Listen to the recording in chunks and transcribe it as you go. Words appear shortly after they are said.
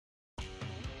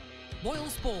Royal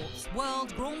Sports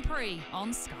World Grand Prix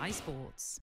on Sky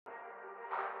Sports.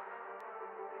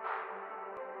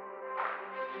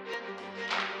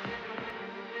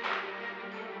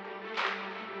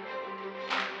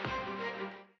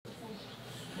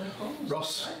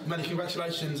 Ross, many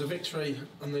congratulations, a victory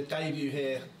on the debut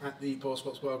here at the Royal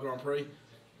Sports World Grand Prix.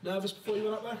 Nervous before you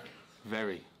went up there?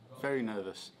 Very, very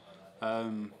nervous.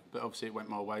 But obviously it went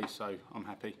my way, so I'm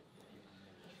happy.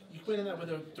 You went in there with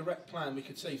a direct plan, we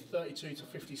could see 32 to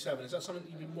 57. Is that something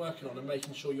that you've been working on and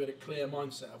making sure you had a clear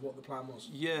mindset of what the plan was?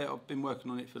 Yeah, I've been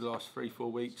working on it for the last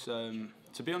 3-4 weeks.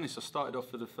 To be honest, I started off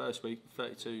for the first week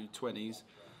 32 20s,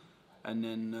 and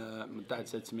then my dad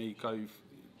said to me, go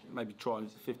maybe try the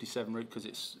 57 route because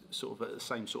it's sort of at the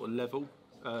same sort of level,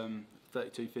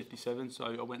 32 57. So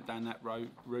I went down that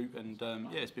route and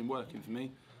yeah, it's been working for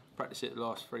me. Practiced it the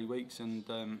last 3 weeks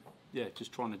and yeah,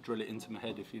 just trying to drill it into my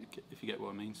head if you get what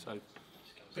I mean. So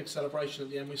big celebration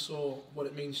at the end. We saw what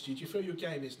it means to you. Do you feel your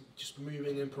game is just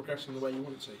moving and progressing the way you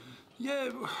want it to?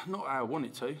 Yeah, not how I want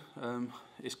it to.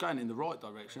 It's going in the right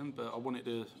direction, but I want it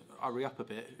to hurry up a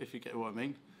bit, if you get what I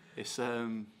mean. It's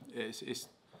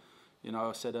you know,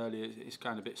 I said earlier it's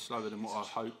going a bit slower than what I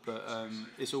hoped, but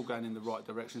it's all going in the right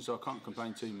direction, so I can't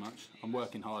complain too much. I'm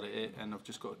working hard at it, and I've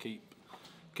just got to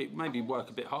keep maybe work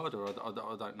a bit harder. I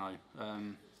don't know,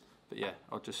 but yeah,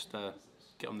 I'll just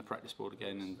get on the practice board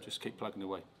again and just keep plugging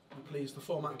away. Please, the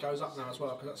format goes up now as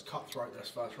well because that's cutthroat this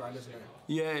first round, isn't it?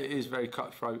 Yeah, it is very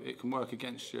cutthroat. It can work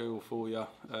against you or for you.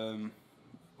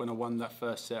 When I won that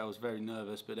first set, I was very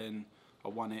nervous, but then I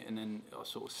won it, and then I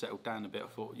sort of settled down a bit. I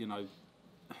thought, you know,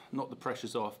 not the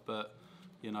pressure's off, but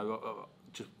you know,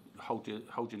 just hold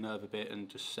your nerve a bit and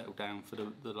just settle down for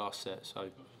the last set. So,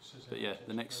 but yeah,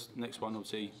 the next one,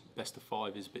 obviously, best of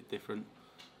 5 is a bit different.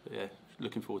 But yeah,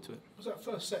 looking forward to it. Was that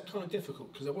first set kind of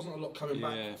difficult because there wasn't a lot coming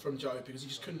back from Joe because he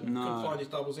just couldn't find his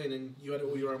doubles in, and you had it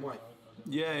all your own way?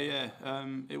 Yeah.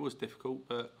 It was difficult,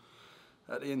 but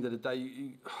at the end of the day,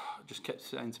 you just kept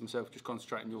saying to myself, just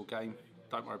concentrate on your game.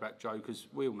 Don't worry about Joe, because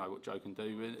we all know what Joe can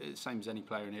do. It's the same as any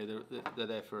player in here. They're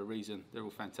there for a reason. They're all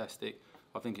fantastic.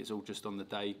 I think it's all just on the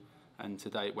day, and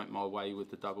today it went my way with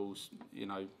the doubles. You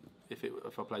know, if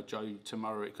I played Joe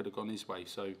tomorrow, it could have gone his way.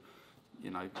 So,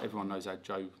 you know, everyone knows how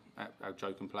Joe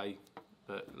can play,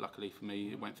 but luckily for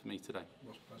me, it went for me today.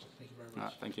 Ross, pleasure. Thank you very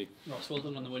much. Thank you. Ross, well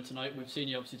done on the win tonight. We've seen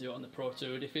you obviously do it on the Pro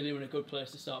Tour. Do you feel you're in a good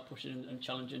place to start pushing and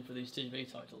challenging for these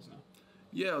TV titles now?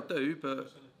 Yeah, I do,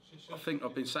 but I think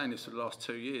I've been saying this for the last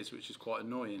 2 years, which is quite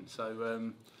annoying.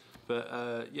 So,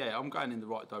 yeah, I'm going in the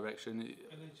right direction.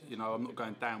 You know, I'm not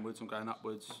going downwards. I'm going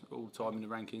upwards all the time in the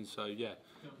rankings. So yeah,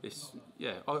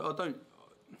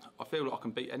 I feel like I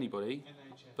can beat anybody,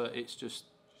 but it's just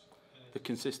the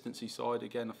consistency side.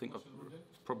 Again, I think I've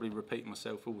probably repeating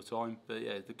myself all the time, but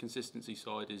yeah, the consistency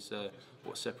side is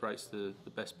what separates the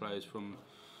best players from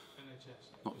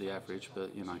not the average,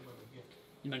 but you know.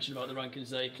 You mentioned about the rankings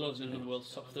there, closing in on the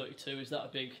world's top 32. Is that a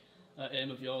big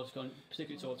aim of yours, going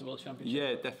particularly towards the World Championship?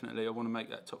 Yeah, definitely. I want to make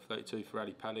that top 32 for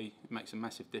Ali Pali. It makes a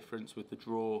massive difference with the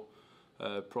draw,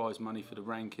 prize money for the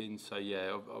rankings. So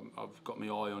yeah, I've got my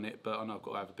eye on it, but I know I've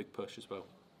got to have a big push as well.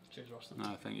 Cheers, Ross.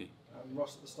 No, thank you.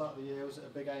 Ross, at the start of the year, was it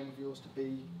a big aim of yours to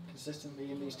be consistently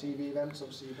in these TV events?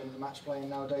 Obviously, you've been the match playing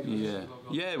nowadays.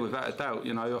 Yeah, without a doubt.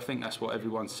 You know, I think that's what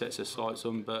everyone sets their sights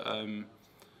on. But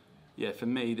yeah, for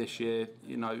me this year,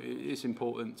 you know, it's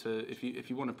important to if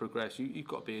you want to progress, you've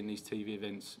got to be in these TV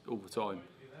events all the time.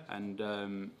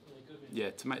 And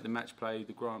yeah, to make the match play,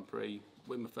 the Grand Prix,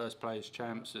 win my first players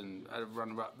champs, and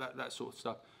runner-up, that sort of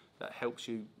stuff, that helps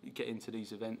you get into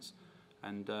these events.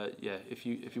 And yeah, if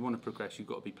you want to progress, you've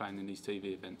got to be playing in these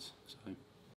TV events.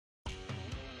 So.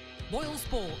 Royal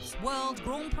Sports World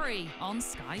Grand Prix on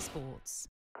Sky Sports.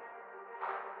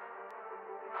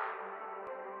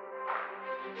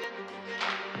 Thank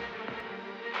you.